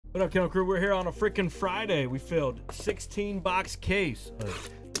What up, Kennel Crew? We're here on a freaking Friday. We filled 16-box case of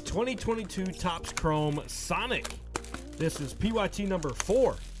 2022 Topps Chrome Sonic. This is PYT number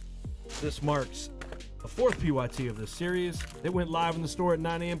 4. This marks the 4th PYT of this series. It went live in the store at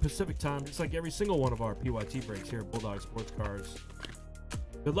 9 a.m. Pacific time, just like every single one of our PYT breaks here at Bulldog Sports Cards.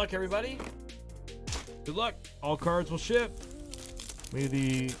 Good luck, everybody. Good luck. All cards will ship. May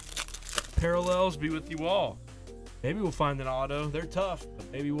the parallels be with you all. Maybe we'll find an auto. They're tough,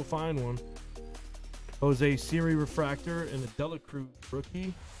 but maybe we'll find one. Jose Siri refractor and a Delacruz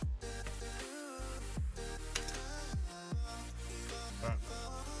rookie.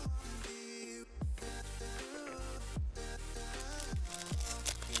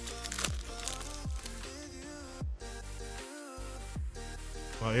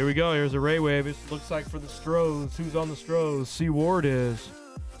 Well, here we go. Here's a Ray Wave. It looks like for the Stros. Who's on the Stros? C. Ward is.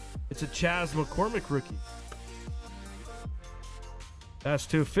 It's a Chaz McCormick rookie. That's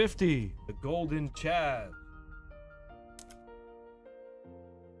 250. The Golden Chaz.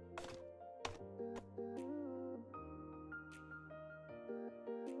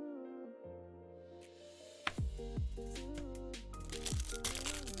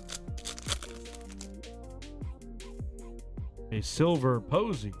 A silver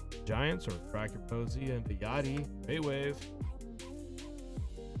Posey. Giants or refractor Posey and a Yachty Ray Wave.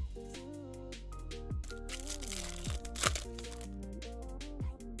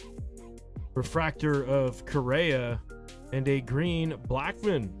 Refractor of Correa and a green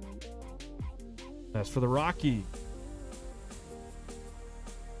Blackman. That's for the Rocky.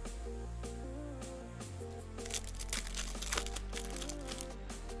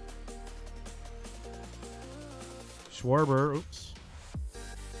 Schwarber, oops.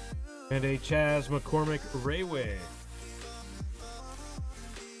 And a Chaz McCormick Ray Wave.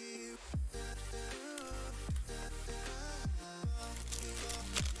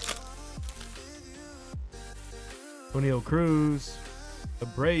 O'Neal Cruz,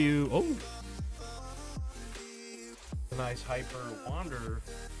 Abreu. Oh, a nice Hyper Wander.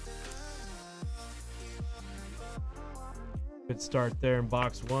 Good start there in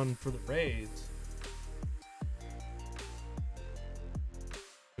box 1 for the Rays.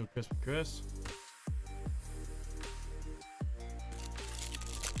 Go Chris.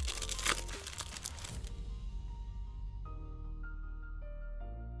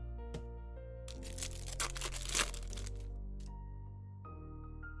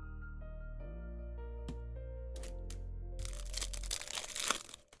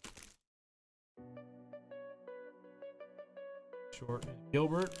 Short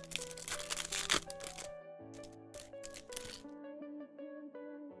Gilbert.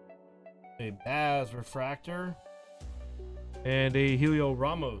 A Baz refractor. And a Helio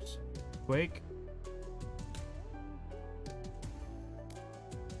Ramos Quake.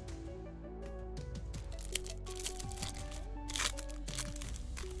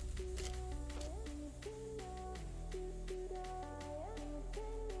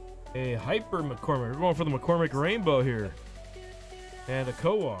 A Hyper McCormick. We're going for the McCormick Rainbow here. And a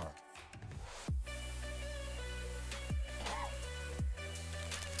Kowar.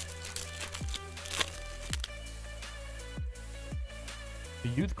 The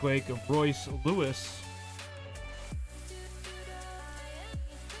Youthquake of Royce Lewis.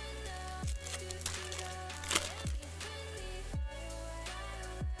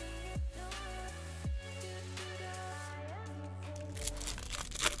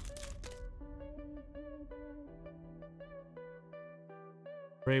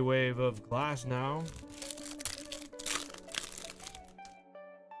 Ray Wave of Glass now.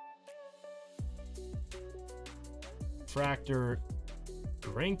 Fractor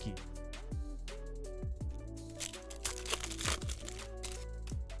Granky.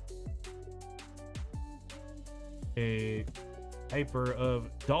 A Hyper of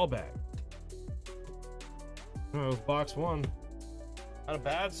Dahlback. Oh, box 1. Not a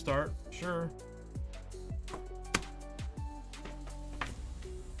bad start, sure.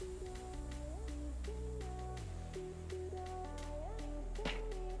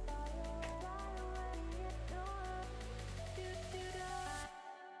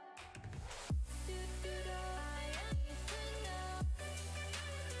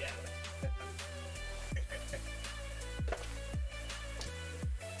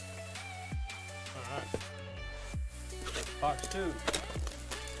 Box 2. A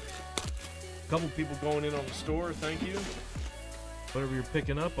couple people going in on the store. Thank you. Whatever you're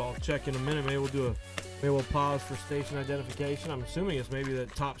picking up, I'll check in a minute. Maybe we'll pause for station identification. I'm assuming it's maybe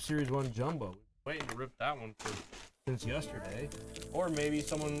that Top Series 1 Jumbo. Waiting to rip that one since yesterday. Or maybe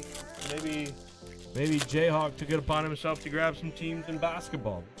Maybe Jayhawk took it upon himself to grab some teams in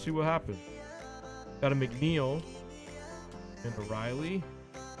basketball. See what happens. Got a McNeil and a Riley.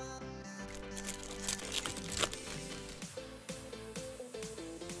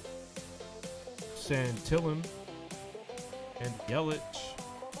 Santillan and Yelich.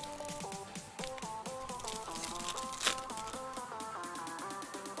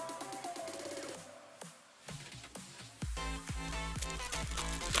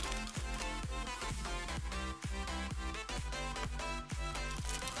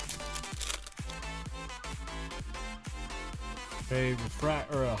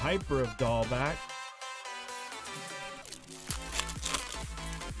 A hyper of Dahlback.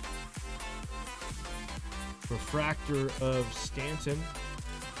 Refractor of Stanton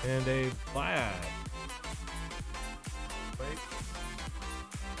and a Vlad. Wait.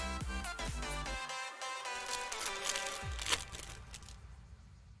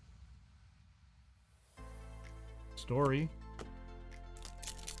 Story.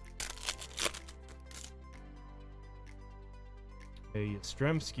 A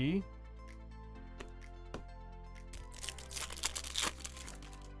Stremski.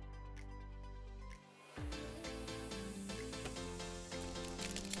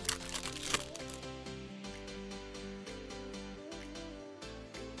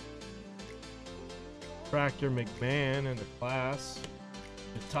 Tractor McMahon in the class.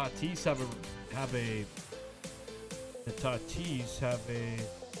 The Tatis have a the Tatis have a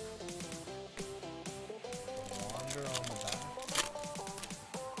wander on the back.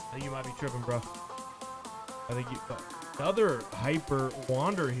 I think you might be tripping, bro. I think you another hyper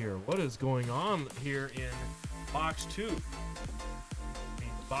wander here. What is going on here in box 2? I mean,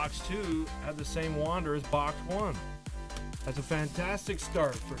 box 2 had the same wander as box 1. That's a fantastic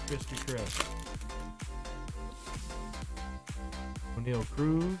start for Krispy Kreme. O'Neal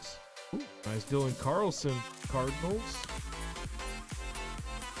Cruz. Nice Dylan Carlson, Cardinals.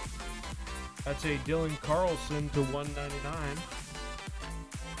 That's a Dylan Carlson to 199.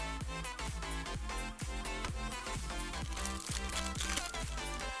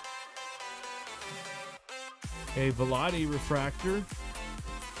 A Velati refractor.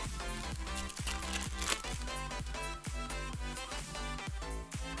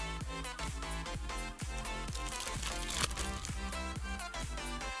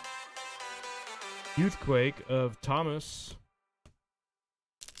 Youthquake of Thomas.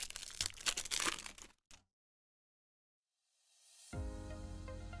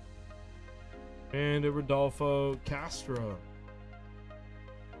 And a Rodolfo Castro.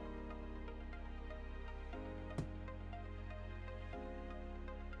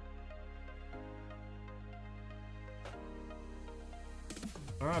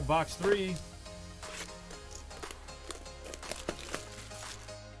 All right, box 3.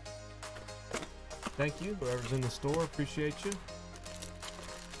 Thank you, whoever's in the store. Appreciate you.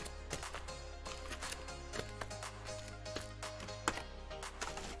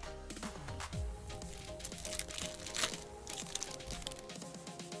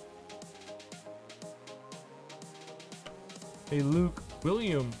 A Luke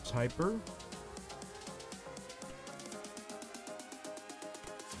Williams hyper.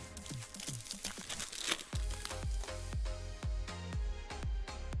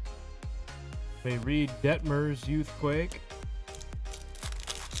 A Reed Detmers Youthquake.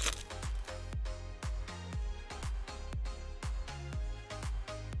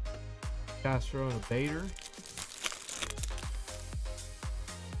 Castro and a Bader.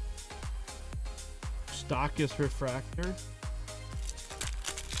 Stockist refractor.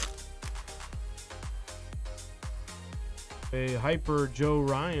 A hyper Joe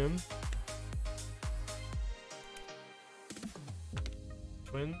Ryan.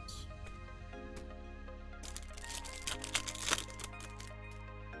 Twins.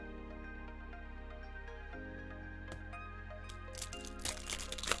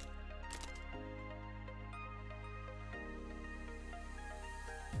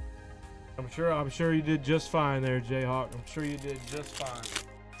 I'm sure you did just fine there, Jayhawk. I'm sure you did just fine.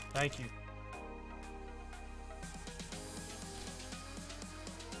 Thank you.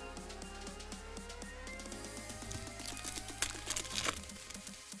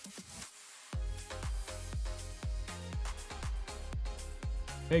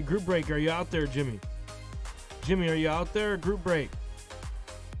 Hey, group break, are you out there, Jimmy? Jimmy, are you out there? Group break.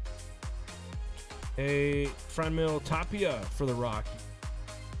 A Franmil Tapia for the Rockies.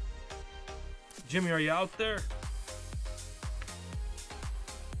 Jimmy, are you out there?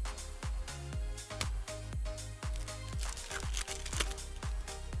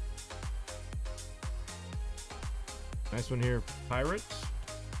 Nice one here, Pirates.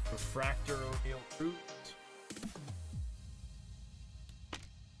 refractor O'Neal Cruz.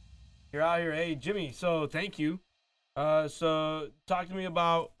 You're out here. Hey, Jimmy, so thank you. So talk to me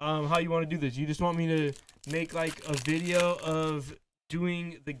about how you want to do this. You just want me to make like a video of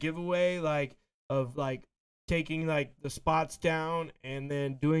doing the giveaway, like of like taking like the spots down and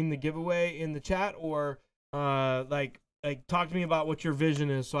then doing the giveaway in the chat, or like talk to me about what your vision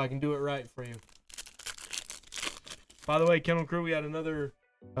is so I can do it right for you. By the way, Kennel Crew, we had another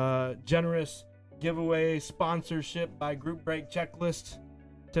generous giveaway sponsorship by Group Break Checklist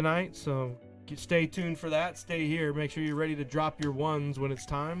tonight, so stay tuned for that. Stay here. Make sure you're ready to drop your ones when it's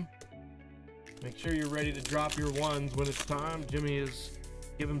time. Make sure you're ready to drop your ones when it's time. Jimmy is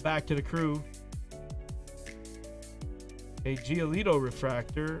giving back to the crew a Giolito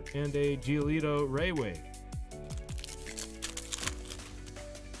refractor and a Giolito Rayway.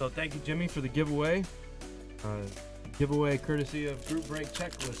 So thank you, Jimmy, for the giveaway. Giveaway courtesy of Group Break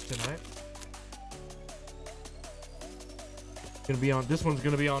Checklist tonight. Gonna be on. This one's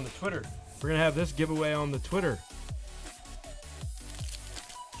gonna be on the Twitter. We're gonna have this giveaway on the Twitter.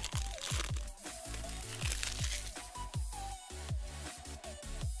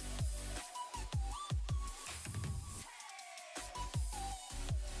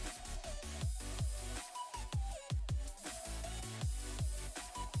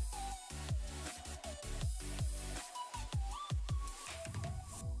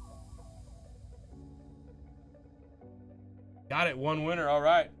 Got it. One winner. All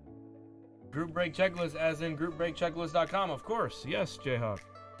right. Group Break Checklist, as in groupbreakchecklist.com. Of course. Yes, Jayhawk.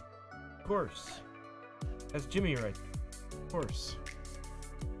 Of course. That's Jimmy right there. Of course.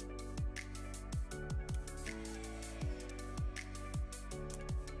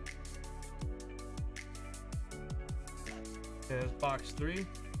 Okay, that's box 3.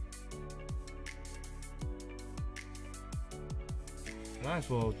 Nice.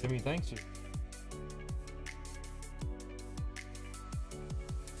 Well, Jimmy, thanks you.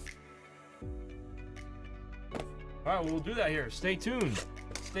 All right, we'll do that here. Stay tuned.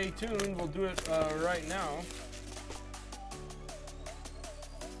 Stay tuned. We'll do it right now.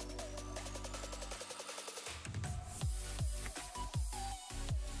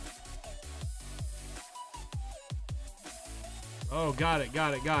 Oh, got it.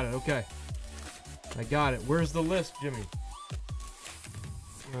 Okay. I got it. Where's the list, Jimmy?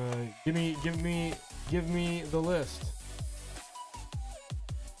 Give me the list.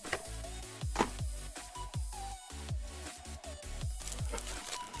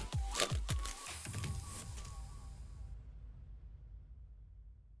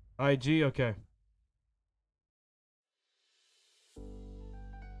 IG, okay.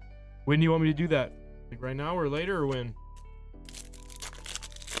 When do you want me to do that? Like right now or later or when?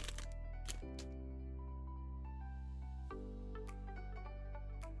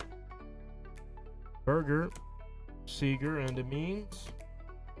 Burger, Seeger, and Amines.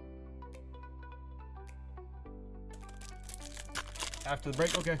 After the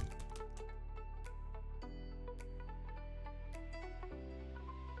break, okay.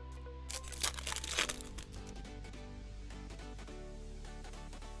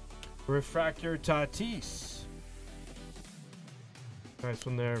 Refractor Tatis. Nice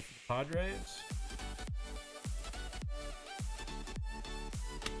one there for the Padres.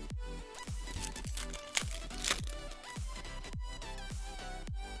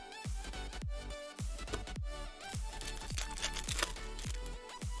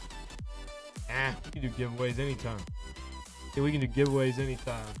 We can do giveaways anytime. Yeah, we can do giveaways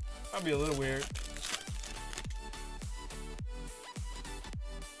anytime. That'd be a little weird.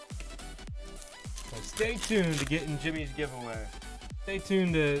 Stay tuned to getting Jimmy's giveaway. Stay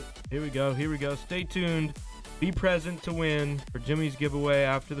tuned to, here we go. Stay tuned. Be present to win for Jimmy's giveaway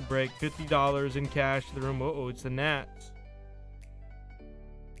after the break. $50 in cash to the room. Uh-oh, it's the Nats.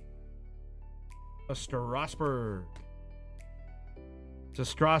 A Strasburg. It's a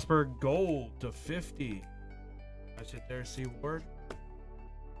Strasburg gold to 50. I sit there, see word.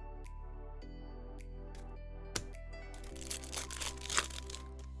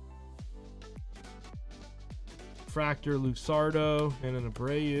 Fractor Lusardo and an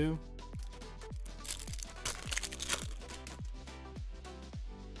Abreu.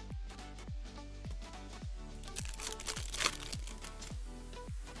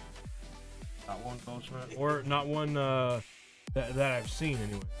 Not one Goldschmidt, or not one that I've seen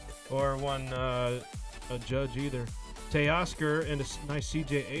anyway, or one a Judge either. Teoscar and a nice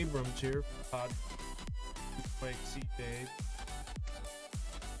CJ Abrams here. Quick CJ.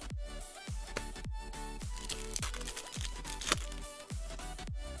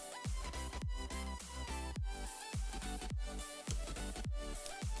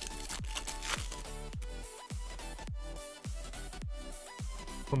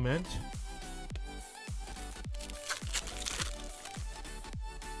 Clement.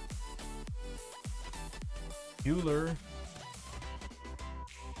 Bueller.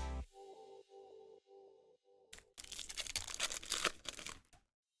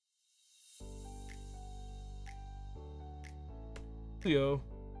 Leo.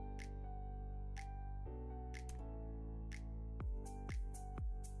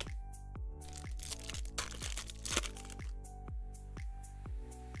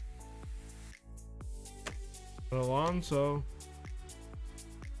 Alonso.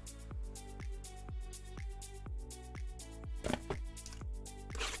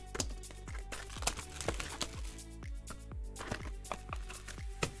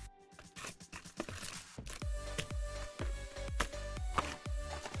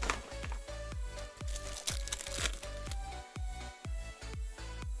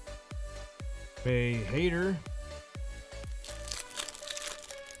 A hater.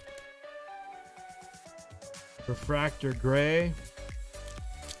 Refractor gray.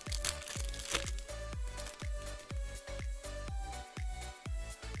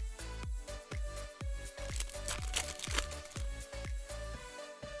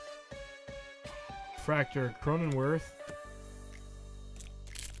 Refractor Cronenworth.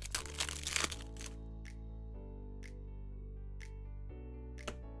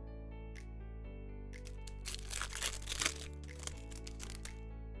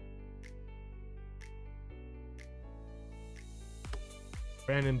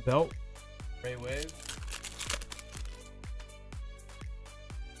 Brandon Belt. Ray Wave.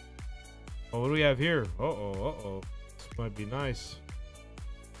 Oh, what do we have here? Uh-oh. This might be nice.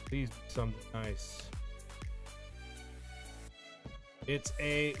 Please be something nice. It's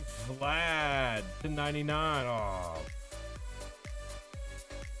a Vlad to 99. Oh.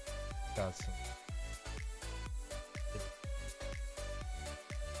 Got some.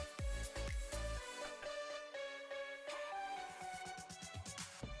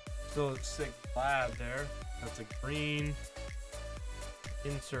 Still a sick Vlad there. That's a green.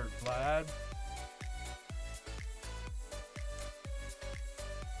 Insert Vlad.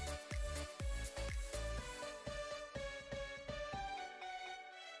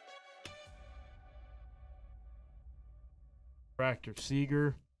 Fractor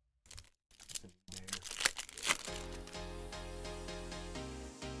Seager.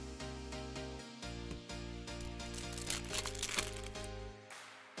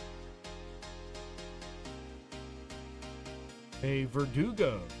 A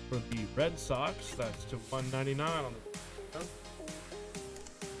Verdugo for the Red Sox. That's to 199 on the.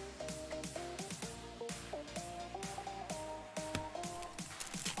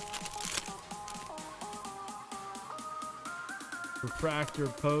 Refractor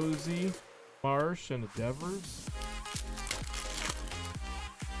Posey, Marsh, and Devers.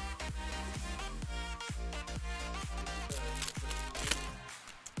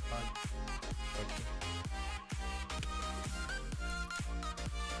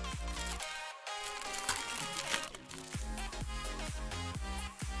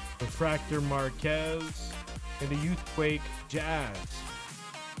 Refractor Marquez and a Youthquake Jazz.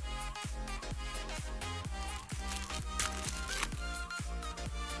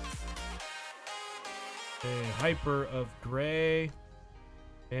 A Hyper of Gray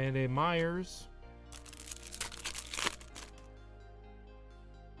and a Myers.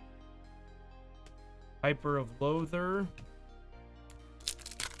 Hyper of Lothar.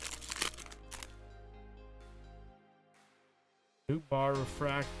 New bar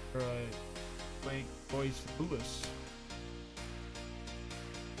refractor, Blake Boyce Lewis.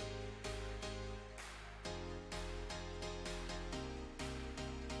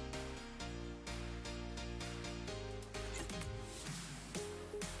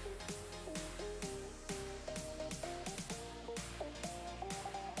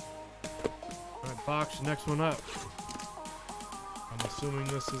 All right, box, next one up. I'm assuming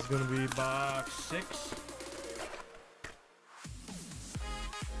this is going to be box 6.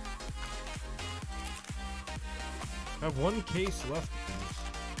 I have one case left.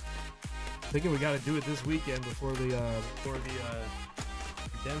 Thinking we got to do it this weekend before the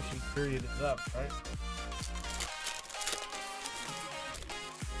redemption period is up, right?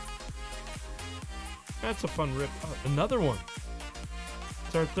 That's a fun rip. Oh, another one.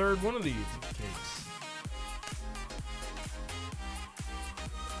 It's our third one of these in the case.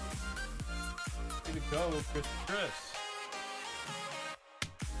 Way to go, Chris.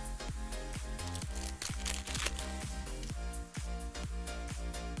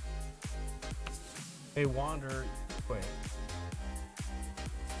 A Wander Quake.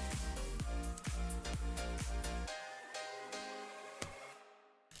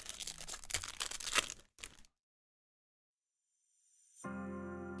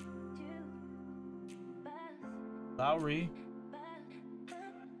 Lowry.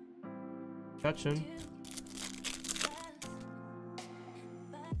 Catching.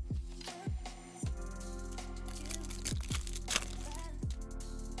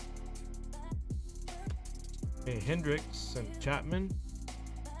 Okay, Hendricks and Chapman.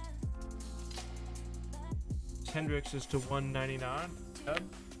 Hendricks is to 199. Yep.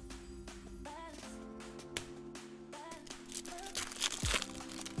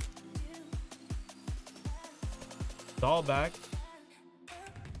 Dahlback.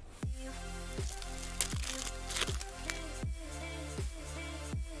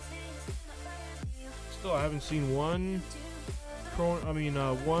 Still, I haven't seen one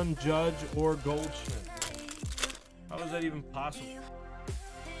Judge or Goldschmidt. How is that even possible?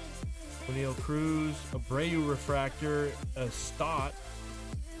 O'Neal Cruz, Abreu refractor, a Stott.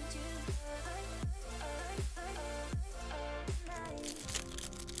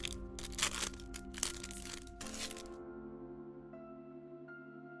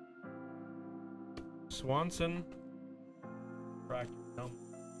 Swanson. Refractor. No.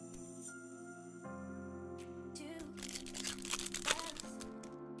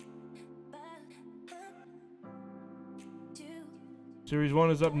 Series 1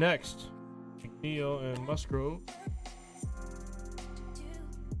 is up next. McNeil and Musgrove.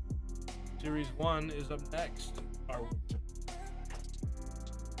 Series 1 is up next.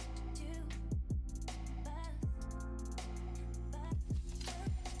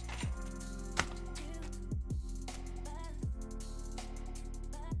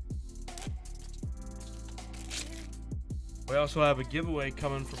 We also have a giveaway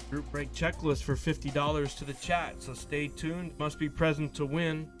coming from Group Break Checklist for $50 to the chat, so stay tuned. Must be present to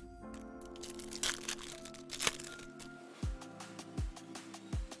win.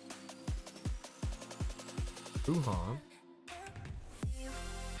 Wuhan.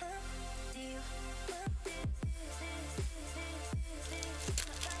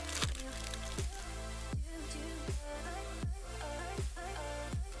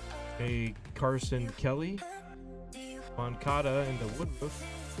 A Carson Kelly. Moncada and the Woodruff.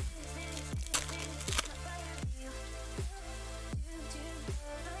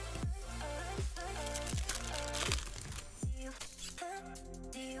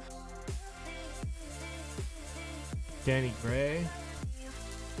 Danny Gray.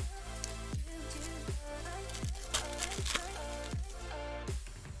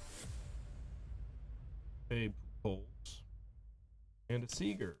 A Pujols. And a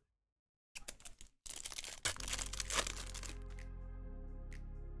Seager.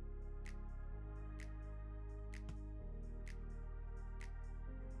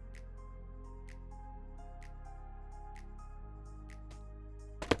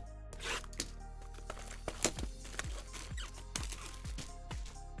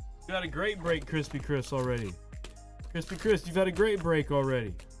 You had a great break, Crispy Chris, already. Crispy Chris, you've had a great break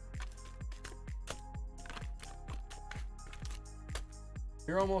already.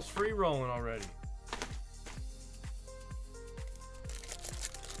 You're almost free rolling already.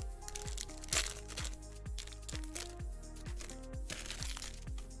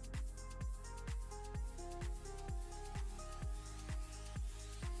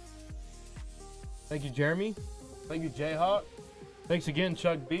 Thank you, Jeremy. Thank you, Jayhawk. Thanks again,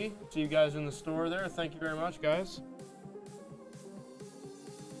 Chuck B. See you guys in the store there. Thank you very much, guys.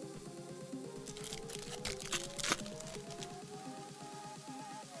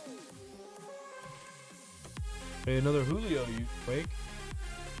 Hey, another Julio, you Quake.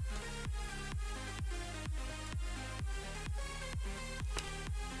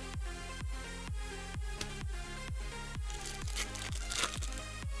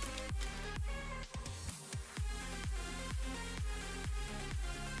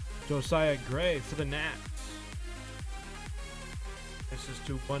 Josiah Gray for the Nats. This is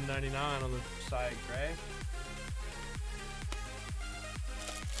to 199 on the Josiah Gray.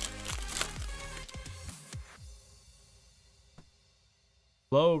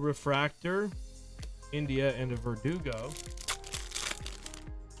 Low refractor, India and a Verdugo.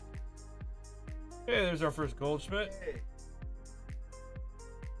 Hey, there's our first Goldschmidt.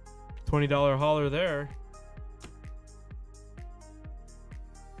 $20 hauler there.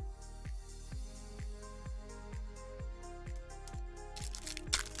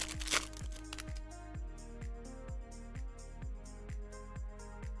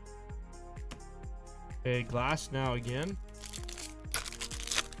 A Glass now again.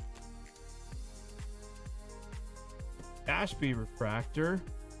 Ashby refractor,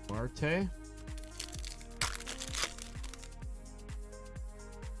 Marte.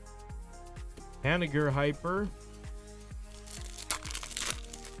 Haniger hyper.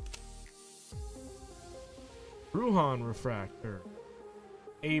 Bruhan refractor,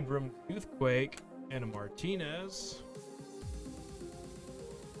 Abram Youthquake, and a Martinez.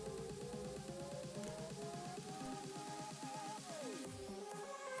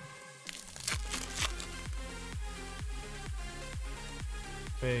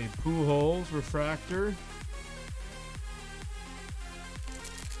 A Pujols refractor.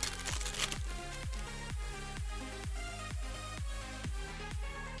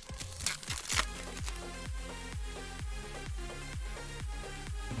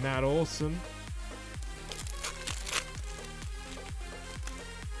 Matt Olson.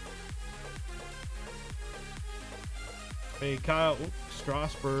 A Kyle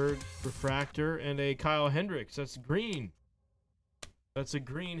Strasburg refractor and a Kyle Hendricks. That's green. That's a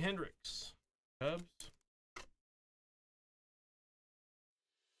green Hendricks. Cubs.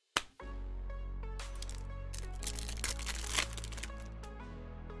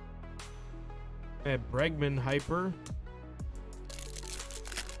 And Bregman Hyper.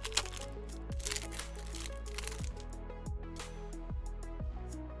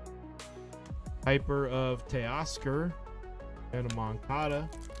 Hyper of Teoscar and a Moncada.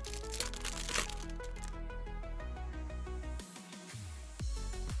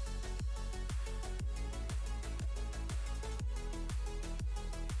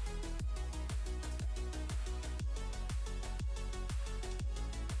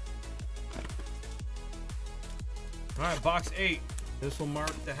 All right, box 8. This will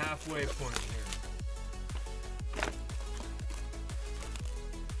mark the halfway point here.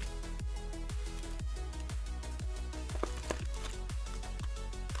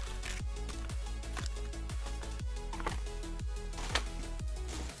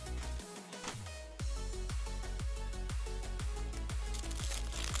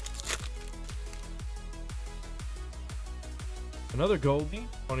 Another Goldie,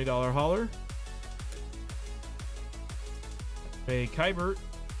 $20 hauler. A Kybert.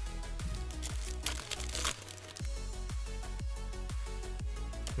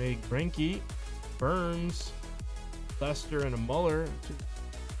 A Greinke, Burns, Lester, and a Muller.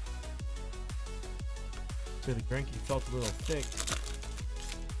 So the Greinke felt a little thick.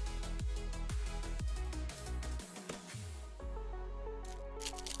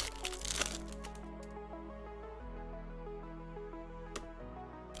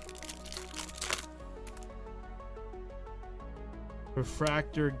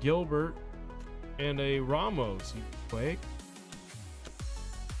 Refractor Gilbert and a Ramos. Quake.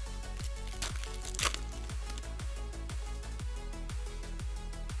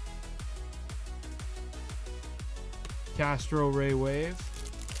 Castro Ray Wave.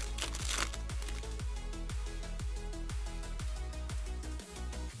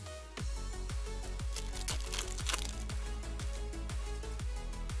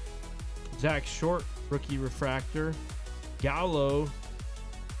 Zach Short, rookie refractor. Gallo.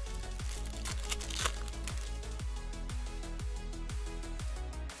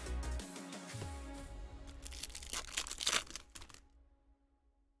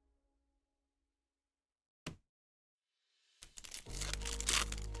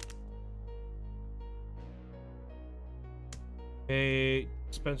 A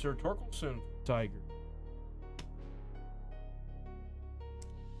Spencer Torkelson Tiger.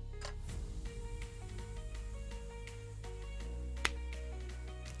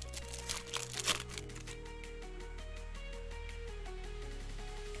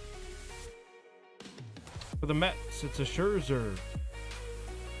 For the Mets, it's a Scherzer.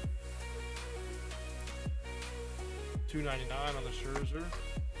 $2.99 on the Scherzer.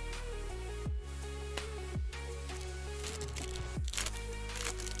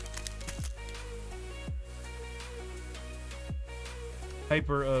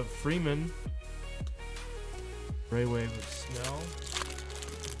 Hyper of Freeman. Ray Wave of Snell.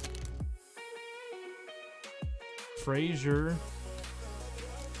 Frazier.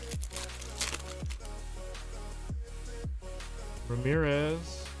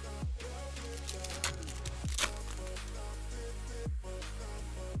 Ramirez.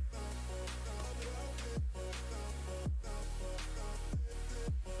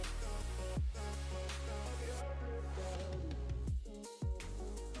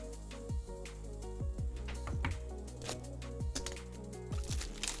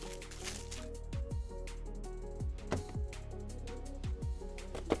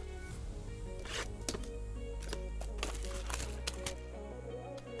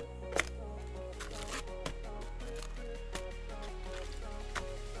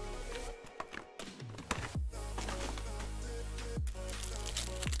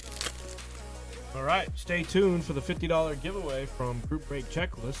 All right, stay tuned for the $50 giveaway from Group Break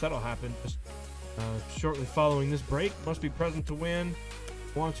Checklist. That'll happen just Shortly following this break, must be present to win.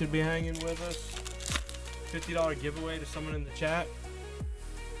 Want you to be hanging with us. $50 giveaway to someone in the chat.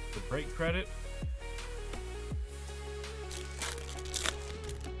 The break credit.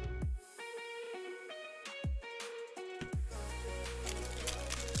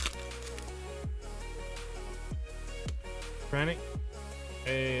 Frantic.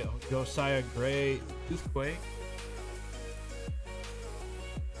 A Josiah Gray Toothquake.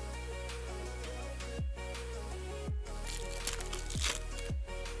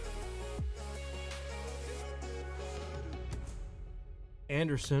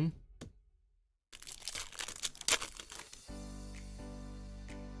 Anderson.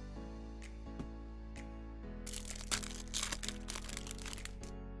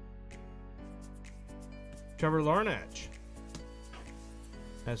 Trevor Larnach.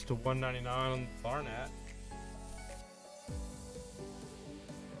 As to 199 on Larnach.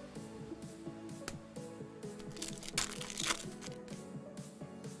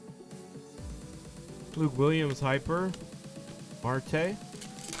 Luke Williams Hyper. Marte.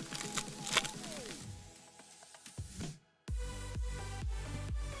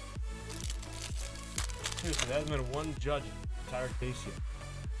 Seriously, there hasn't been one judge in the entire case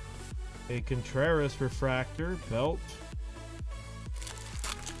yet. A Contreras Refractor Belt.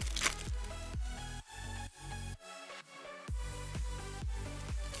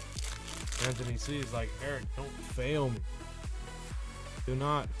 Anthony C is like, Eric, don't fail me. Do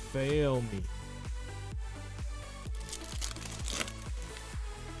not fail me.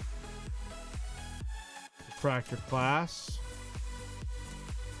 Refractor Class.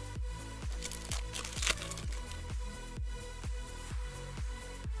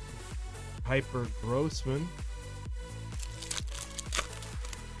 Hyper Grossman.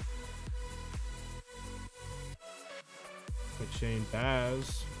 McShane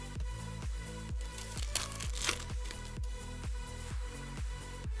Baz.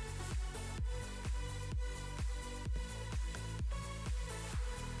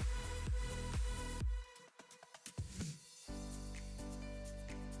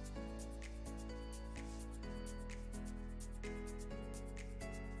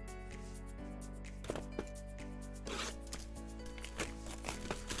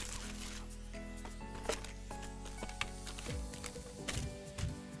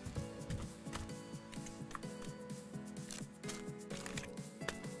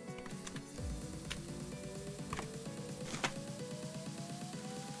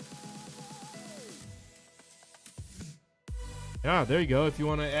 Yeah, there you go. If you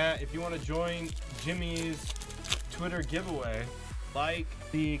want to join Jimmy's Twitter giveaway, like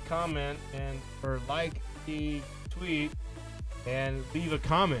the comment or like the tweet and leave a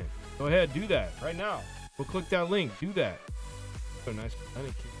comment. Go ahead, do that right now. We'll click that link. Do that. So nice.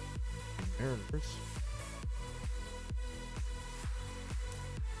 Mariners.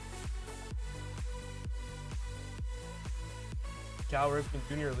 Cal Ripken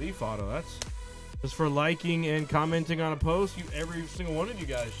Jr. Leaf Auto. That's just for liking and commenting on a post. Every single one of you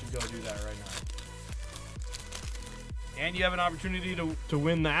guys should go do that right now. And you have an opportunity to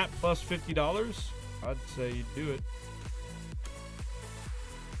win that plus $50. I'd say you do it.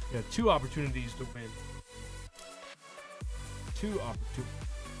 You got 2 opportunities to win. 2 opportunities.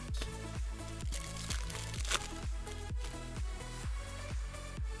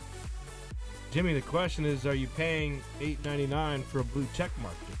 Jimmy, the question is, are you paying $8.99 for a blue check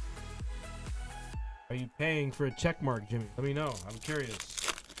mark? Are you paying for a check mark, Jimmy? Let me know. I'm curious.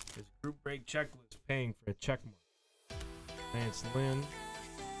 Is Group Break Checklist paying for a check mark? Lance Lynn.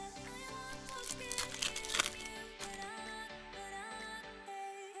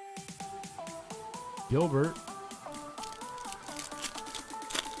 Gilbert.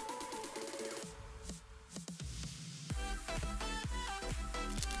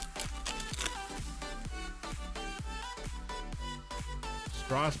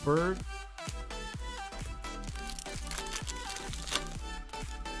 Strasburg.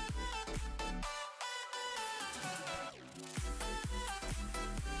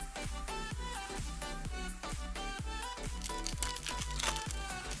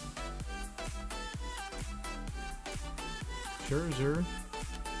 Scherzer,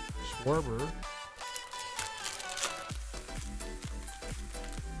 Schwarber,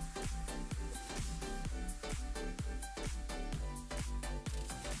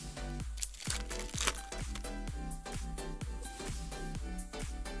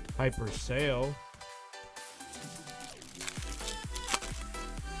 Hyper Sale,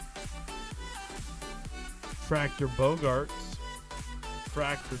 Fractor Bogarts,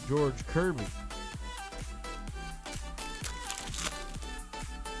 Fractor George Kirby.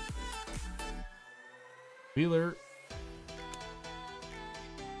 Wheeler.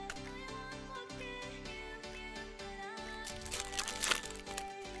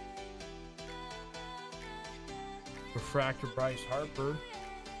 Refractor Bryce Harper.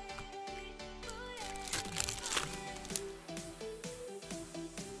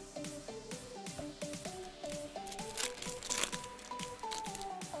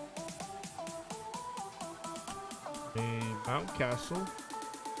 A Mountcastle.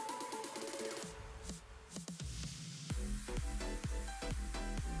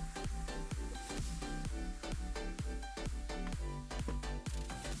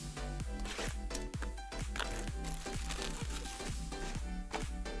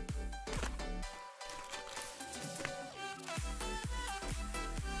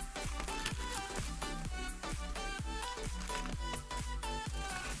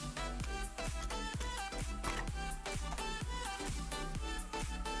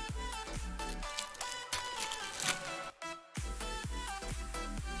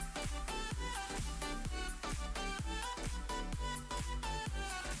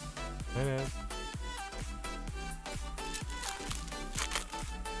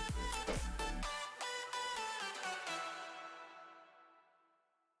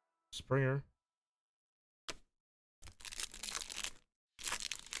 Springer.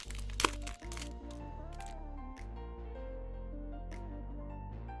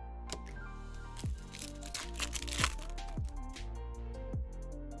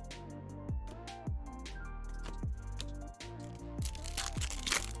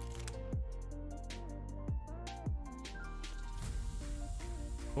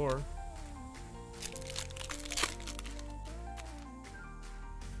 Or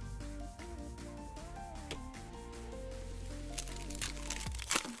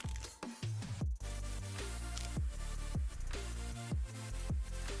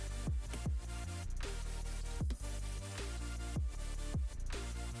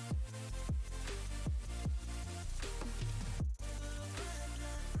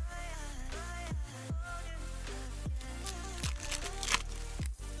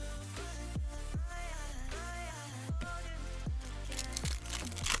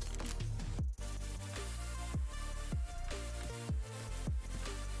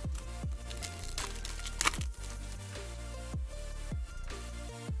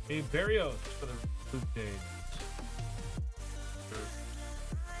a Barrios for the Blue Jays.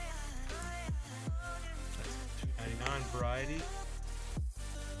 That's 299 variety.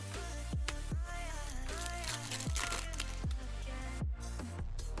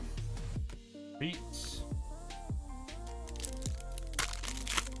 Beats.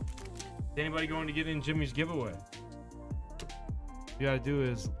 Is anybody going to get in Jimmy's giveaway? All you gotta do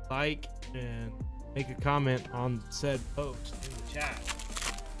is like and make a comment on said post in the chat.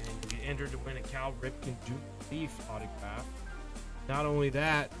 And you'll get entered to win a Cal Ripken Jr. Leaf autograph. Not only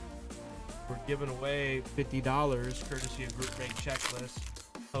that, we're giving away $50 courtesy of Group Break Checklist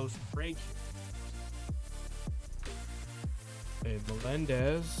post break. A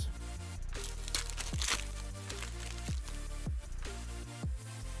Melendez.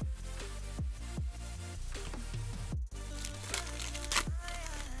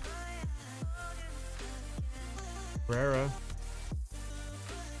 Herrera.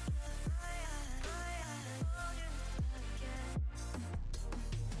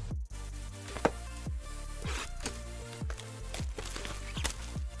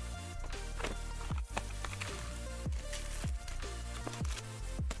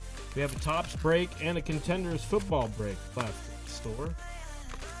 We have a Topps break and a Contenders football break left at the store.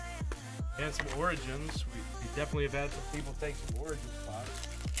 And some Origins. We definitely have had some people take some Origin spots.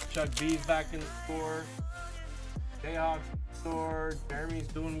 Chuck B's back in the store. Jayhawks in the store. Jeremy's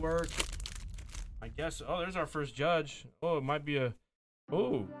doing work. I guess. Oh, there's our first judge. Oh, it might be a.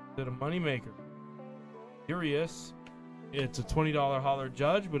 Oh, is it a moneymaker? Curious. It's a $20 holler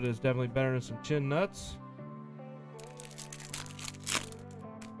judge, but it's definitely better than some chin nuts.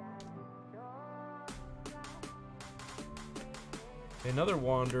 Another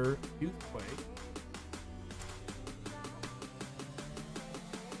Wander Youthquake.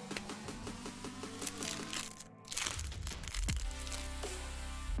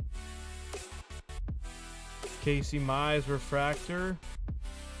 Casey Mize Refractor.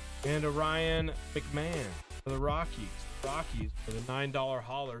 And a Ryan McMahon for the Rockies. The Rockies for the $9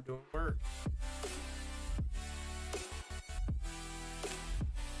 holler doing work.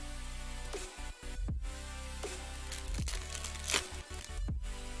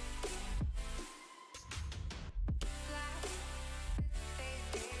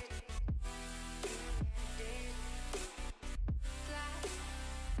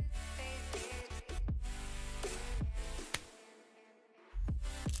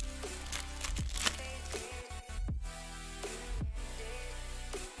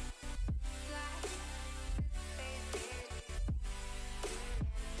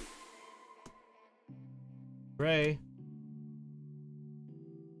 Gray.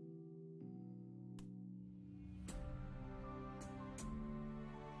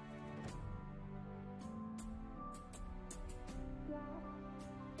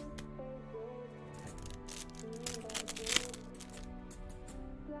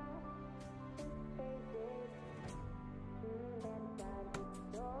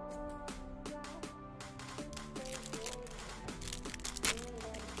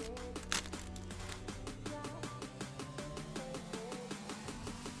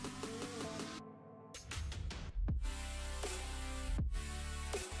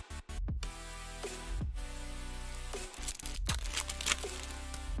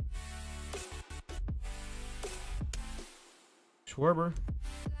 Schwerber.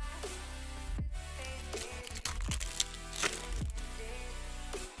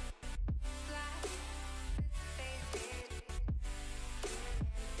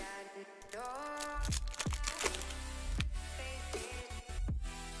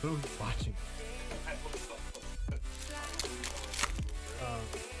 Who's watching?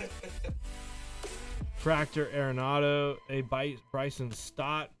 Fractor Arenado, a Bryson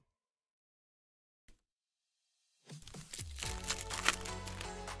Stott.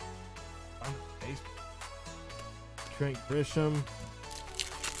 Trent Grisham.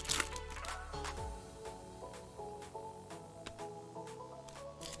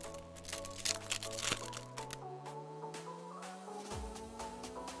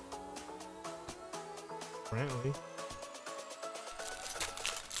 Brantley.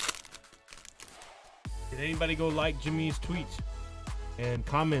 Did anybody go like Jimmy's tweet and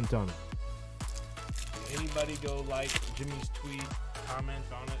comment on it? Did anybody go like Jimmy's tweet, comment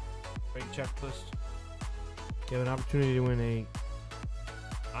on it? Great checklist. You have an opportunity to win a...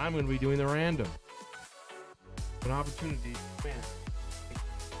 I'm going to be doing the random. An opportunity to win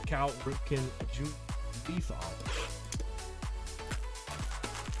a Cal Ripken Jr. Lethal.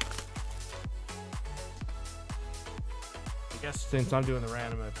 I guess since I'm doing the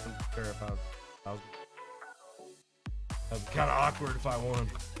random, I don't care if I was... That'd be kind of awkward if I won.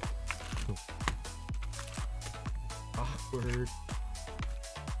 Awkward.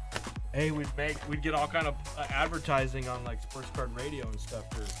 Hey, we'd get all kind of advertising on like sports card radio and stuff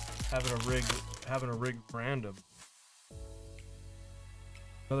for having a rigged random.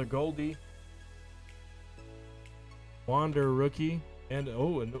 Another Goldie. Wander rookie and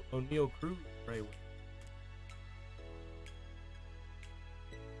an O'Neal Cruz. Right.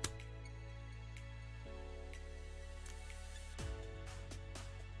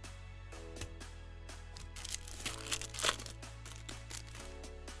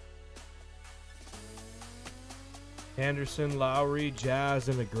 Anderson, Lowry, Jazz,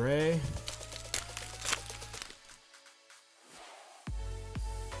 and a gray.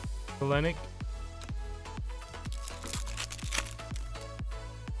 Hellenic.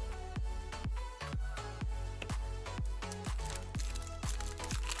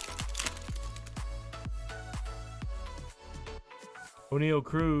 O'Neal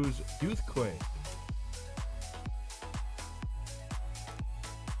Cruz, Youthquake.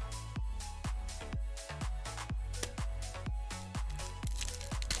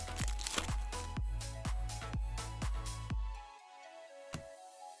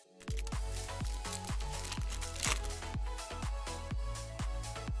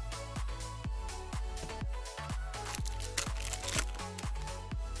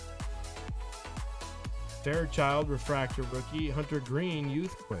 Fairchild, refractor rookie. Hunter Green,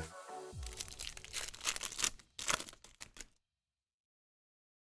 Youthquake.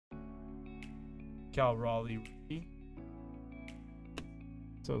 Cal Raleigh, rookie.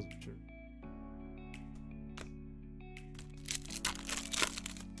 So true.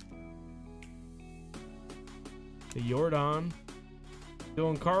 The Jordan.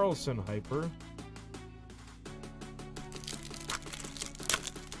 Dylan Carlson, hyper.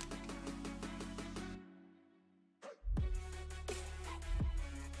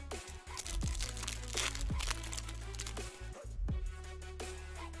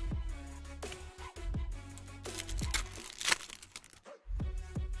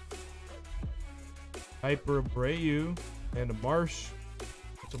 Hyper Abreu and a Marsh.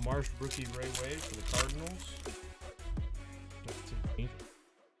 It's a Marsh rookie Ray Wade for the Cardinals.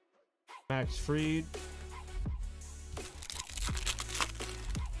 Max Fried.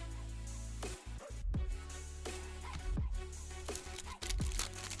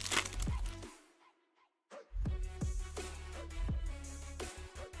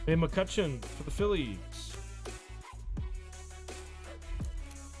 Hey, McCutcheon for the Phillies.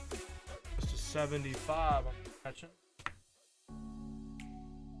 75 on McCutcheon.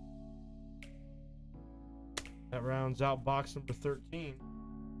 That rounds out box number 13.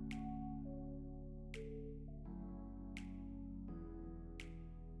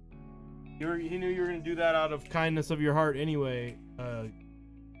 You knew you were going to do that out of kindness of your heart anyway,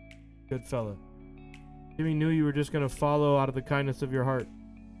 good fella. Jimmy knew you were just going to follow out of the kindness of your heart.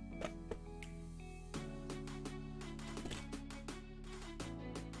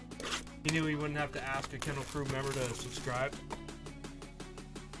 He knew he wouldn't have to ask a Kennel Crew member to subscribe.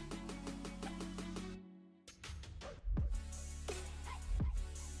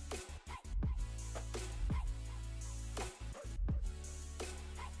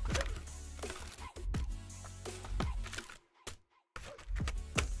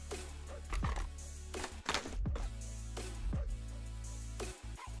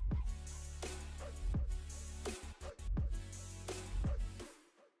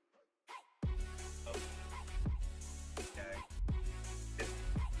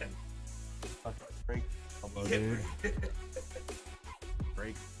 Break. Elbow, dude.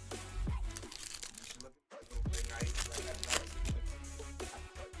 Break.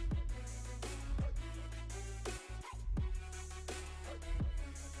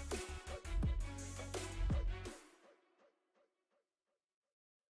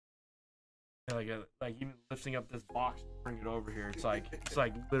 Yeah, like even lifting up this box to bring it over here, it's like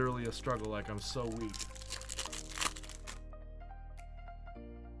literally a struggle. Like I'm so weak.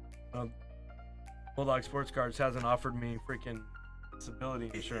 Bulldog Sports Cards hasn't offered me freaking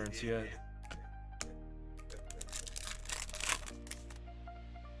disability insurance yet.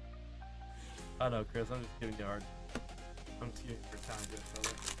 I know, Chris. I'm just giving you hard. I'm just giving you your time, good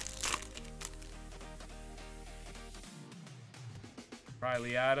fella.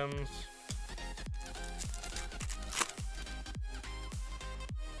 Riley Adams.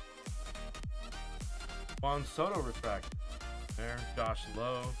 Juan Soto refractor. There. Josh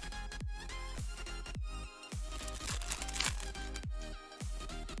Lowe.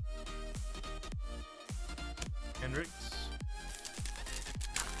 Hendricks.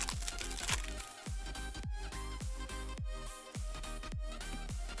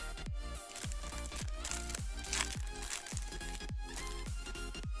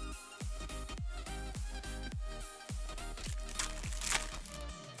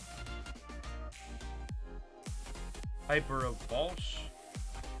 Hyper of Walsh.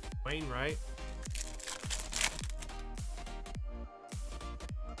 Wainwright.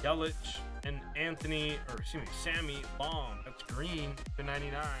 Yelich. And Sammy Long. That's green to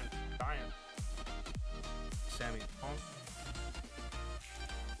 99. Giant. Sammy Long.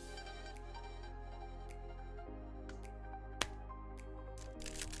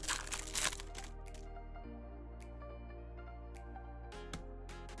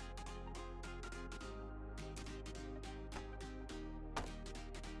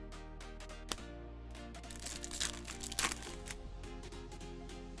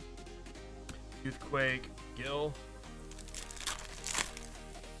 Youthquake, Gill.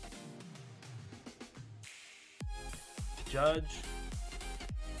 Judge.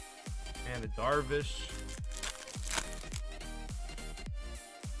 And a Darvish.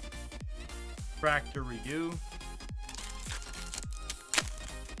 Fractor Ryu.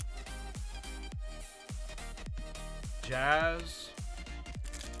 Jazz.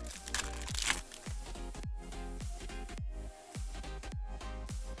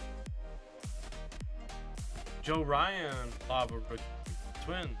 Joe Ryan, Lava Rookie,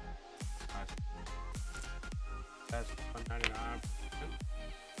 Twin. That's 199.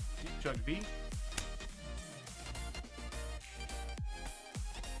 Chuck V.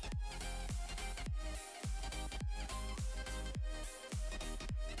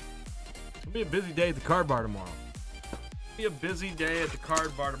 It's gonna be a busy day at the card bar tomorrow. Be a busy day at the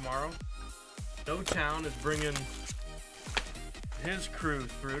card bar tomorrow. No Town is bringing his crew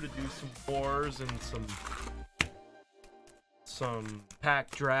through to do some wars and some pack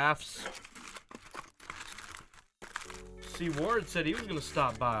drafts. See, Ward said he was going to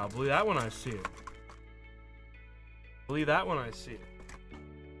stop by. I'll believe that when I see it. Believe that when I see it.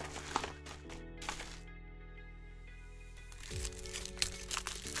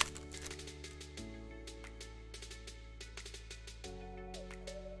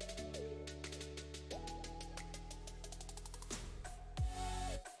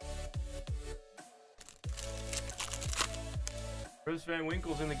 Rips Van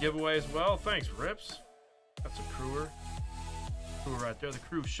Winkle's in the giveaway as well. Thanks, Rips. That's a crewer. Crew right there. The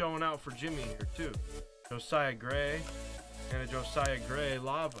crew showing out for Jimmy here, too. Josiah Gray and a Josiah Gray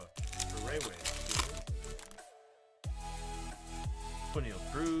Lava for Rayway. O'Neal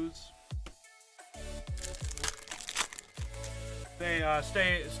Cruz.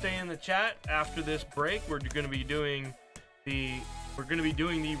 Stay in the chat after this break. We're going to be doing the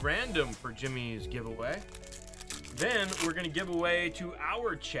random for Jimmy's giveaway. Then we're going to give away to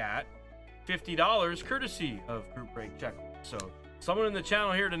our chat $50 courtesy of Group Break Checklist. So someone in the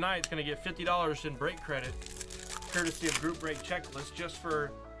channel here tonight is going to get $50 in break credit courtesy of Group Break Checklist just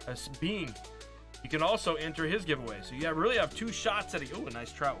for us being. You can also enter his giveaway. So you really have 2 shots at a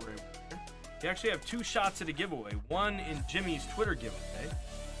nice trout right here. You actually have 2 shots at a giveaway. One in Jimmy's Twitter giveaway.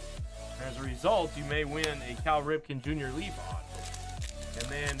 As a result, you may win a Cal Ripken Jr. Leaf auto. And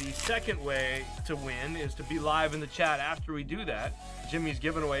then the second way to win is to be live in the chat after we do that. Jimmy's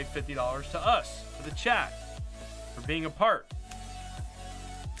giving away $50 to us, to the chat, for being a part.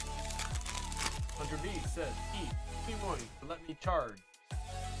 Hunter B says, P1 to let me charge.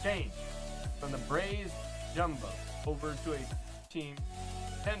 Change from the Braised Jumbo over to a team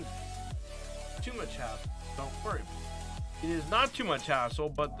tender. Too much hassle, don't worry. It is not too much hassle,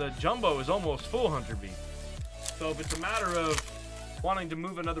 but the Jumbo is almost full, Hunter B. So if it's a matter of wanting to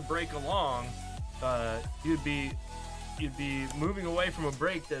move another break along, you'd be moving away from a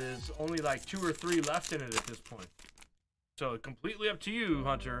break that is only like 2 or 3 left in it at this point. So completely up to you,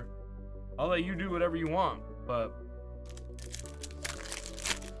 Hunter. I'll let you do whatever you want, but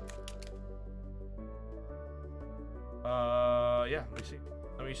yeah,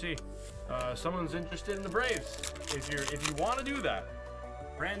 let me see. Someone's interested in the Braves. If you want to do that,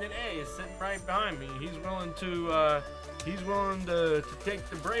 Brandon A is sitting right behind me. He's willing to take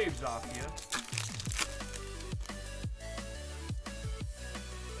the Braves off you.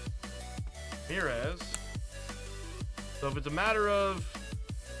 Ramirez. So if it's a matter of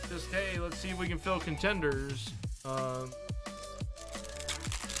just, hey, let's see if we can fill contenders.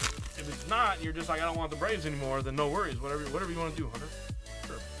 If it's not, and you're just like, I don't want the Braves anymore, then no worries. Whatever you want to do, Hunter.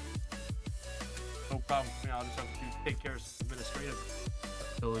 Sure. No problem. I'll just have to take care of some administrative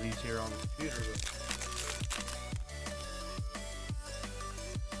abilities here on the computer.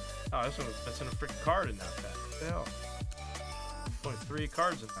 Oh, that's in a freaking card in that pack. What the hell? Only 3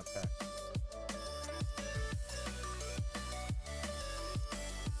 cards in that pack.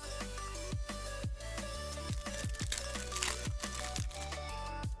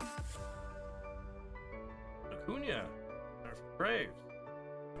 Acuna, Braves.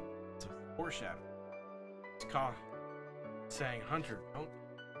 It's a foreshadow. It's called saying, Hunter, don't.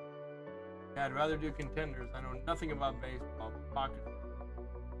 Yeah, I'd rather do contenders. I know nothing about baseball. Pocket.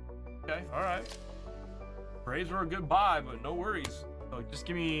 Okay, all right. Braves were a good buy, but no worries. So just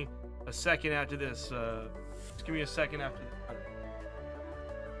give me a second after this. Just give me a second after this.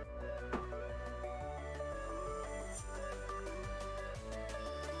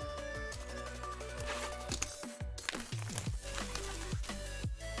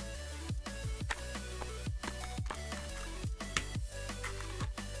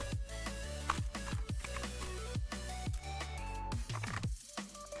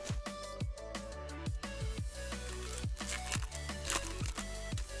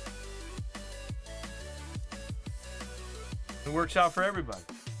 It works out for everybody.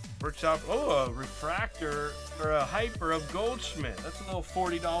 Works out. Oh, a refractor or a hyper of Goldschmidt. That's a little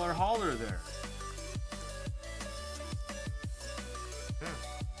 $40 hauler there. Yeah.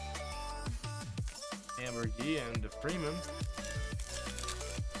 Ambergy and Freeman.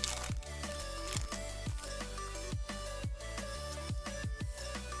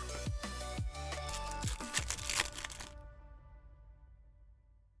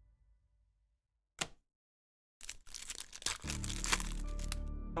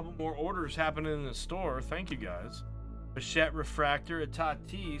 Couple more orders happening in the store. Thank you guys. Bichette refractor, a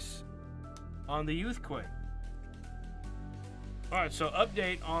Tatis on the Youthquake. All right, so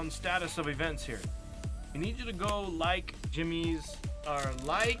update on status of events here. We need you to go like Jimmy's, or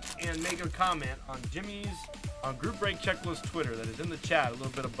like and make a comment on Jimmy's on Group Break Checklist Twitter that is in the chat a little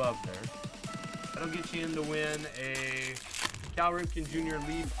bit above there. That'll get you in to win a Cal Ripken Jr.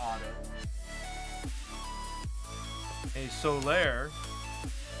 Leaf auto, a Soler.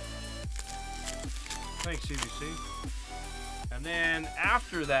 Thanks, CBC. And then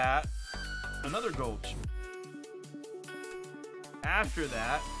after that, another Goldschmidt. After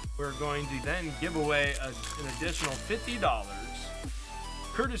that, we're going to then give away an additional $50,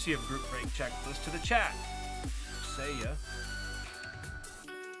 courtesy of Group Break Checklist, to the chat. Say ya.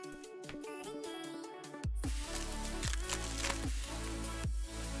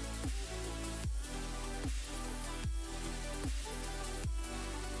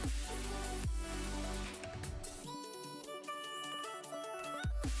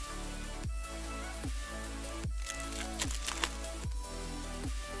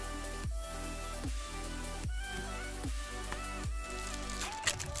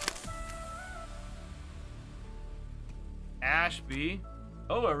 Ashby.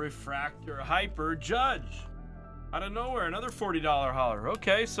 Oh, a refractor hyper Judge. Out of nowhere, another $40 hauler.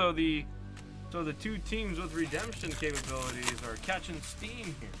 Okay, so the two teams with redemption capabilities are catching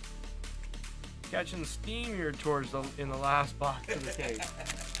steam here. Catching steam here towards in the last box of the case.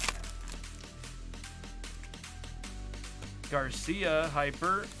 Garcia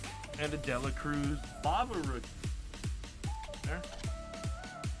hyper and a Dela Cruz lava rookie. There.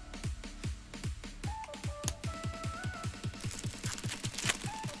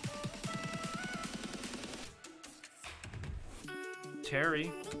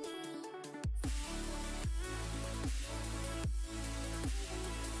 Terry.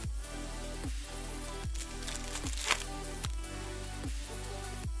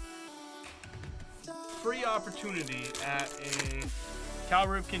 Free opportunity at a Cal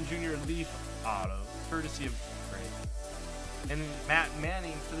Ripken Jr. Leaf auto, courtesy of Craig. And Matt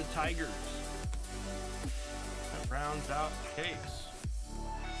Manning for the Tigers. That rounds out the case.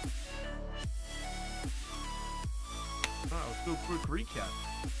 Let's do a quick recap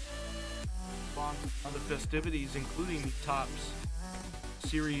on the festivities, including the Topps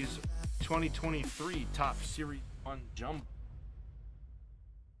Series 2023 Top Series 1 Jumbo.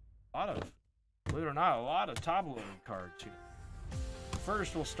 Believe it or not, a lot of top-loaded cards here.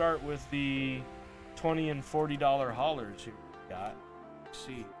 First, we'll start with the $20 and $40 haulers here. We got, let's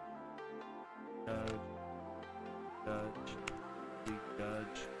see,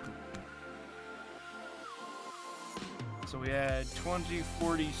 Judge. So we had 20,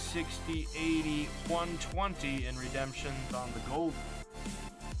 40, 60, 80, 120 in redemptions on the gold.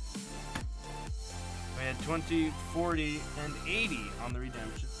 We had 20, 40, and 80 on the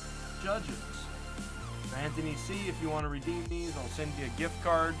redemption Judges. Anthony C, if you want to redeem these, I'll send you a gift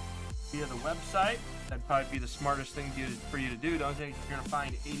card via the website. That'd probably be the smartest thing for you to do. Don't think you're going to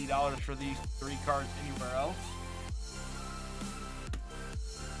find $80 for these 3 cards anywhere else.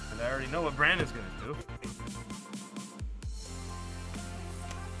 And I already know what Brandon's going to do.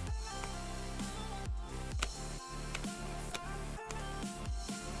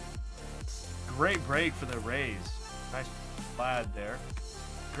 Great break for the Rays. Nice plaid there.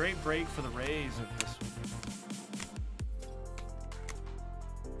 Great break for the Rays of this one.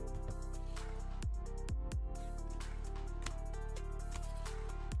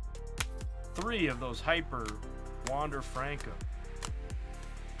 3 of those hyper Wander Franco.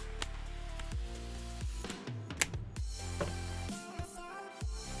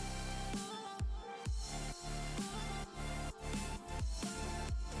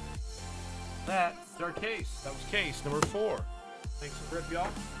 That's our case. That was case number 4. Thanks for the rip,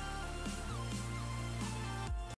 y'all.